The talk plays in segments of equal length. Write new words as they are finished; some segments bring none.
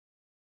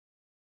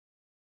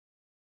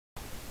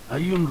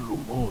Hay un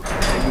rumor de que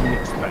hay un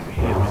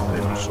extranjero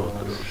entre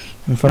nosotros.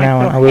 And from now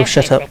on, I will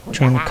shut up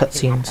during the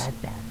cutscenes.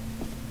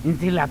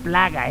 Si la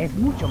plaga es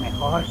mucho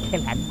mejor que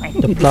la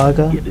nuestra. The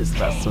plaga. Tienes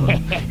razón,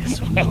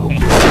 es un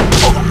rumor.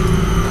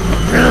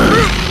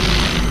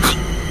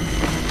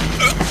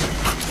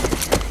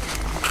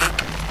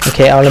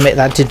 Okay, I'll admit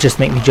that did just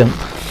make me jump.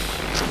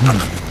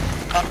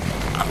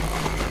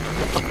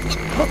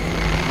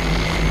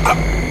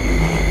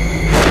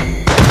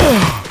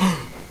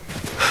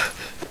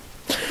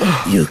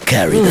 You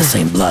carry the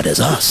same blood as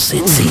us,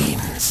 it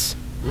seems.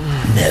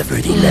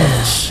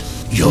 Nevertheless,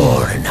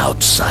 you're an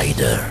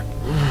outsider.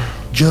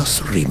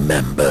 Just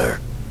remember,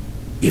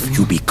 if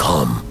you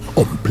become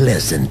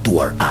unpleasant to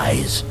our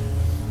eyes,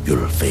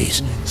 you'll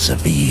face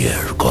severe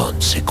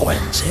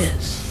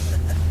consequences.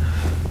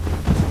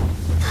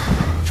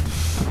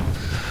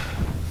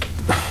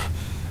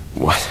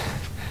 What?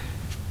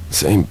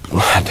 Same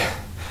blood.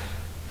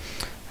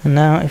 And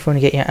now, if you want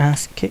to get your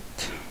ass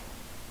kicked.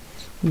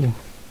 Ooh.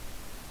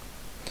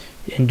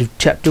 End of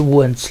chapter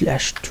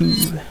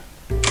 1/2.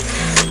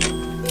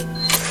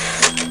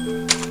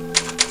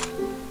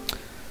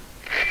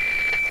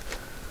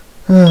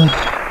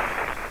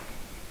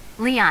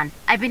 Leon,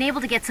 I've been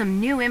able to get some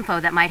new info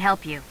that might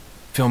help you.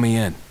 Fill me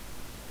in.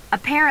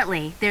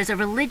 Apparently, there's a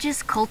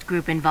religious cult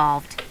group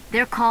involved.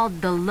 They're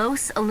called the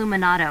Los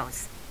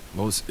Illuminados.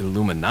 Los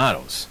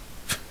Illuminados.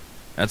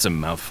 That's a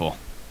mouthful.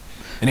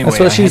 Anyway, That's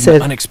what I she had said.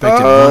 an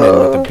unexpected run-in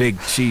with the big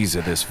cheese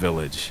of this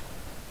village.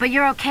 But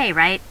you're okay,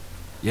 right?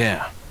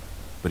 Yeah,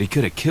 but he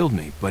could have killed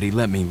me, but he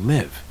let me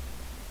live.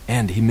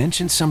 And he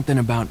mentioned something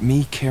about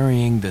me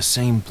carrying the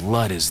same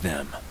blood as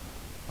them.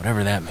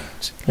 Whatever that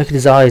means. Look at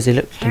his eyes, they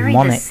look Carry the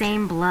demonic.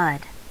 same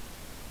blood.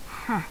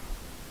 Huh.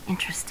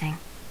 Interesting.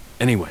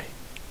 Anyway,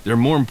 there are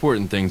more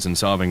important things than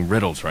solving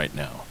riddles right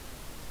now.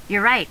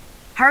 You're right.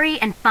 Hurry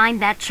and find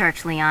that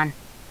church, Leon.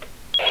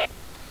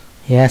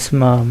 Yes,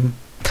 Mum.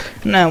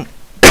 Now,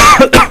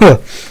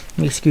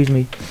 excuse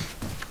me.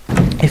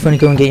 If you want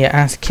to go and get your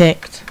ass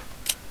kicked,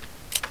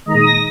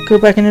 go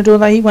back in the door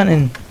that he went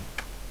in.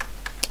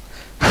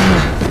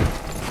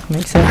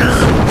 Makes sense.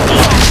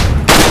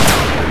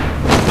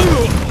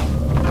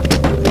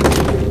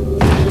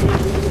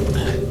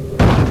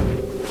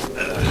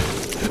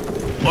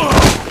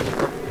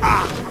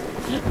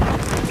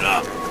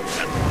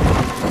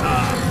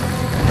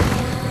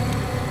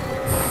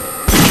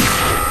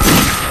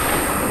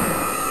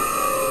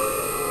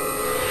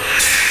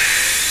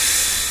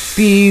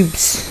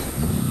 Boobs.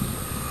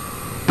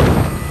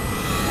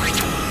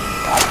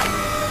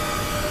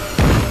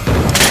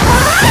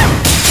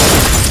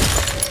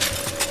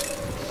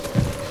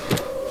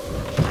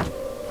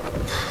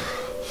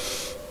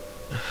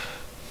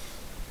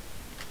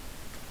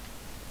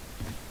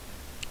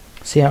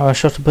 See how I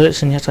shot the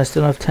bullets and yet I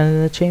still have 10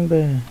 in the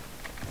chamber.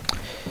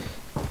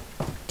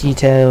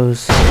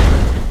 Details.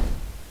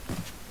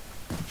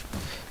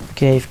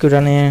 Okay, if you go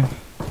down here,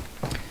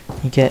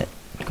 you get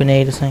a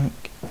grenade, I think.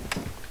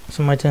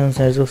 Some items.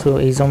 There's also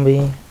a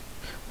zombie.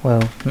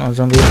 Well, not a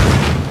zombie.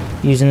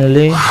 Using the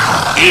loo.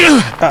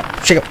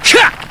 Shake up.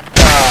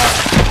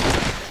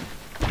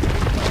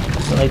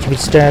 Doesn't like to be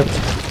stabbed.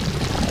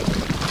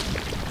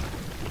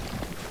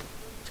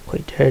 It's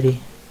quite dirty.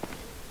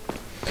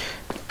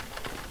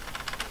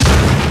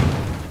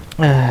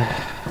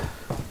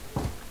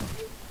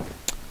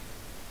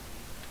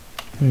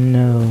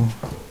 No.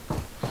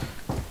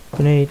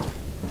 Grenade.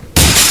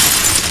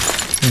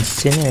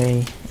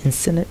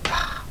 Incinerate.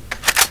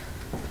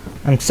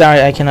 I'm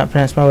sorry I cannot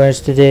pronounce my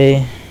words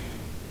today.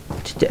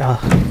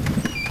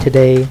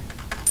 Today.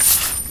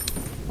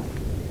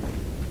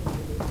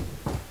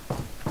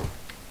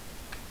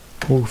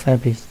 Oh,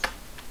 fabulous.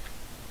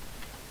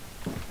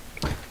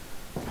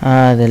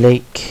 Ah, the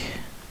lake.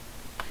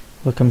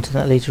 We'll come to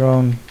that later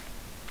on.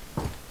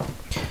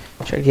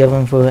 Check the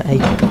oven for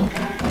egg.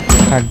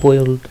 Hard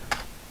boiled.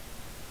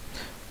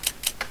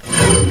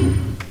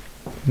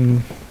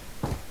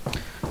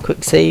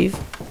 Quick save.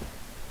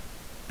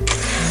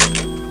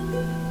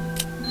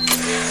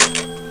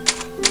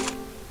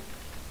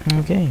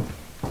 Okay.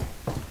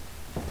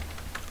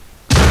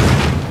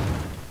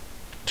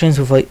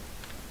 Chainsaw fight.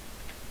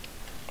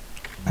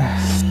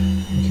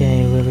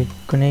 Okay, where we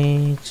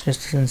grenades,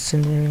 just as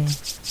incendiary.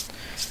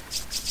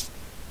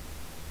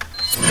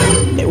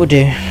 It will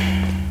do.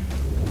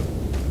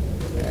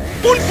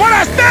 ¡Un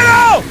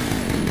forastero!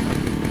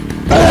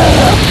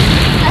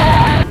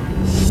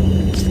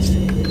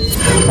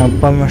 I'll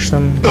bum rush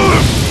them. You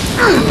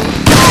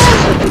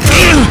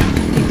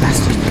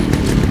bastard.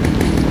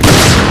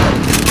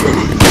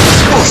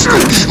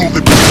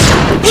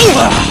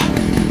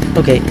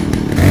 Okay.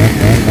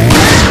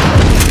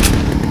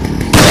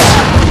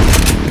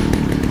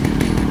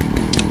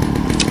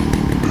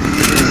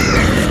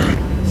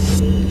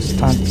 It's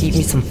time to eat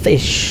me some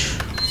fish.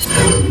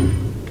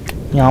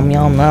 Yum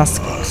yum, that's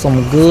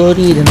some good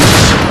eating.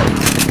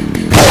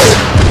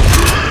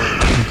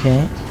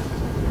 Okay.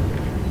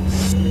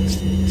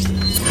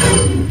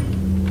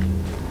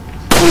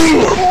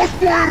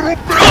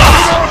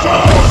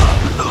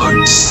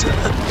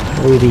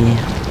 Ruby.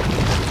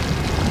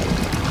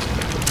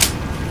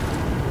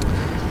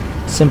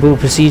 Simple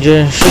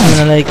procedure, shoot him in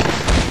the leg,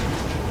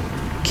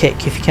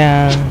 kick if you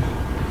can,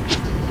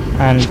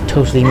 and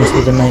totally miss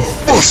with the knife.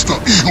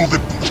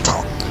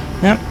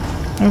 Yep,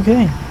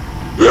 okay.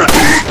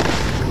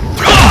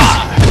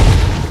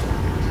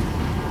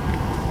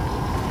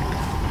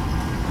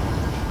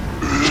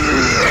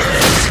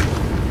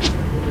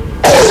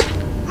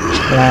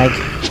 Lag.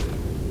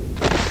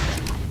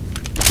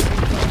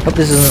 Hope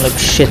this doesn't look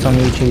shit on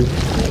YouTube.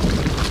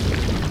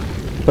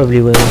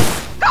 Probably will.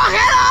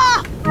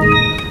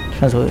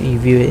 Depends what you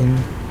view it in.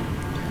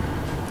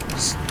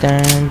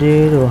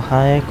 Standard or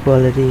higher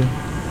quality.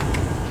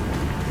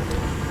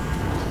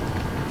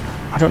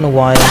 I don't know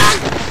why,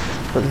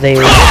 but they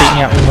were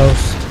freaking out the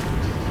most.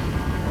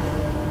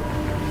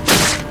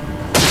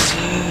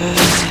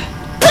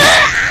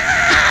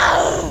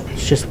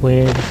 It's just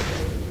weird.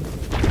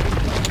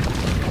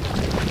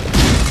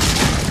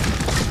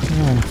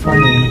 Oh,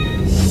 finally.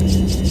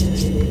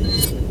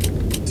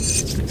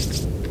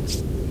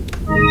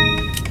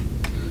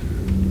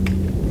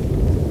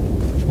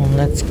 Well,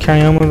 let's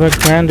carry on with our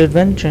grand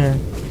adventure.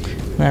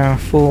 There are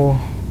 4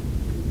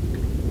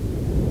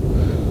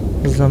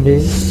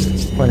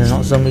 zombies. Well, they're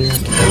not zombies, I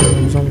keep calling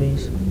them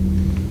zombies.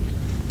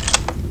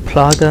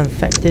 Plaga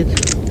infected.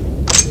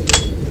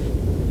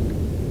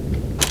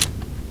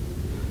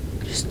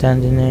 Just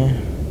standing there.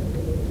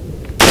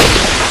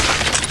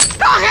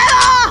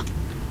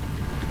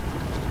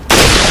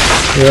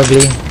 You're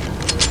ugly.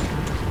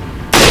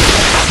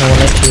 No one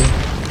likes you.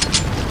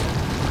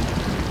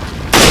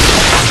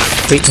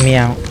 Freaking me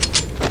out.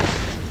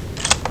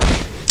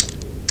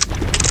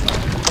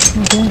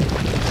 Okay.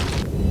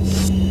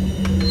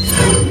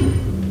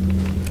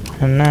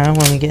 And now,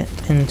 when we get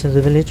into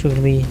the village, we're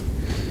going to be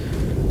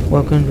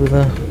welcomed with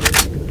a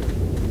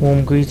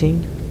warm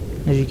greeting,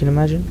 as you can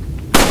imagine.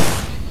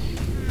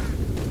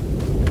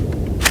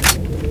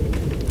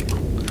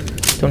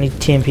 Don't need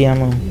TMP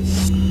ammo.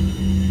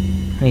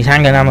 I need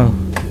handgun ammo.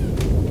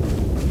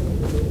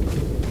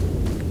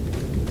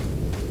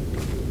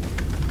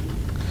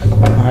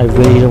 I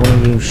really don't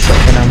want to use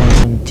shotgun ammo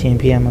and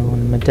TMP ammo on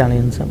the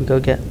medallions that we go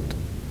get,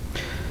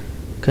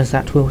 because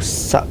that will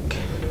suck.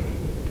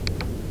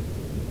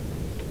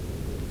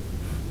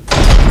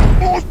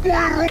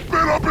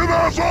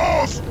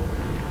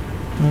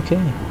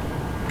 Okay.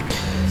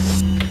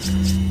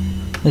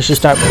 They should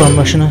start bum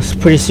rushing us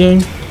pretty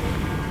soon.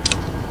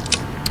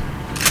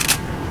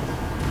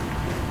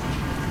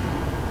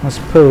 I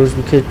suppose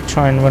we could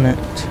try and run it.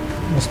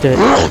 Let's do it.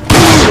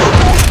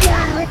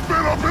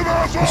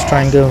 Let's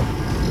try and go.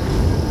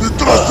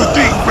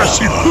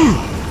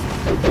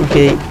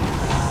 Okay.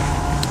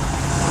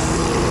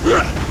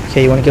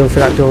 Okay, you want to go for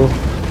that door?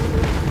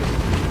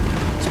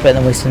 It's better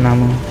than wasting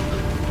ammo.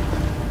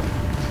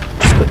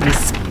 Let's quickly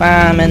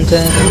spam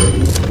enter.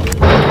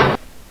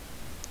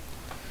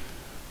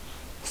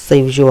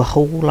 Saves you a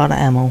whole lot of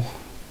ammo.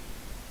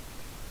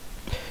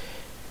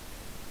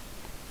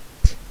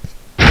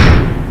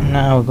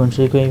 Now we're going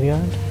to the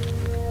graveyard.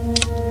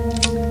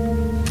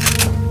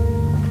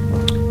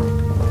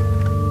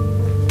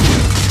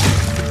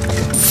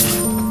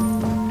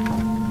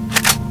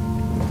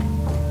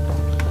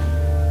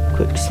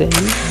 Quick save.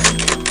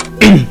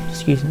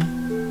 Excuse me.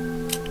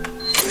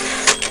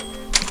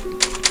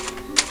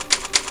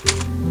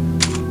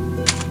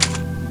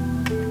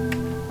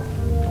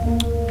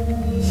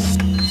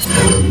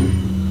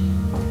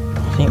 I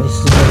think this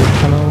is another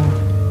tunnel.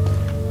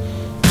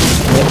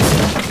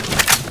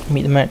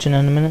 Meet the merchant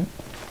in a minute.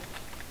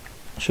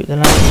 Shoot the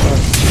lamp.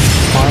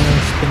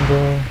 Fine,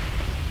 spindle.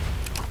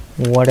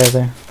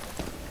 Whatever.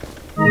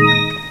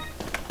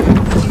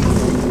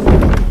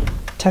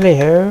 Tally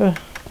her.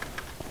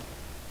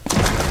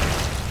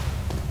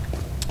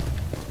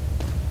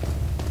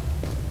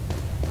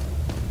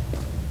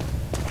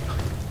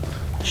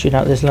 Shoot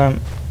out this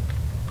lamp.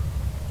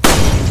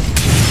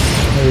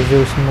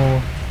 Reveal some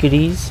more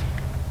goodies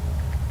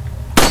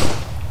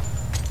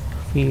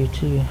for you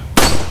to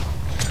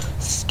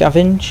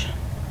scavenge.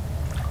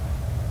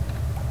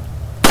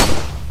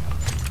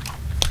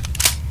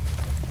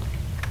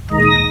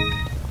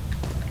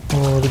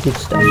 All the good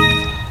stuff.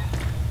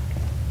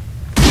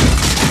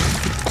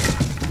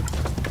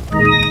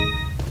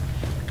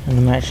 And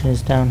the merchant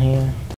is down here.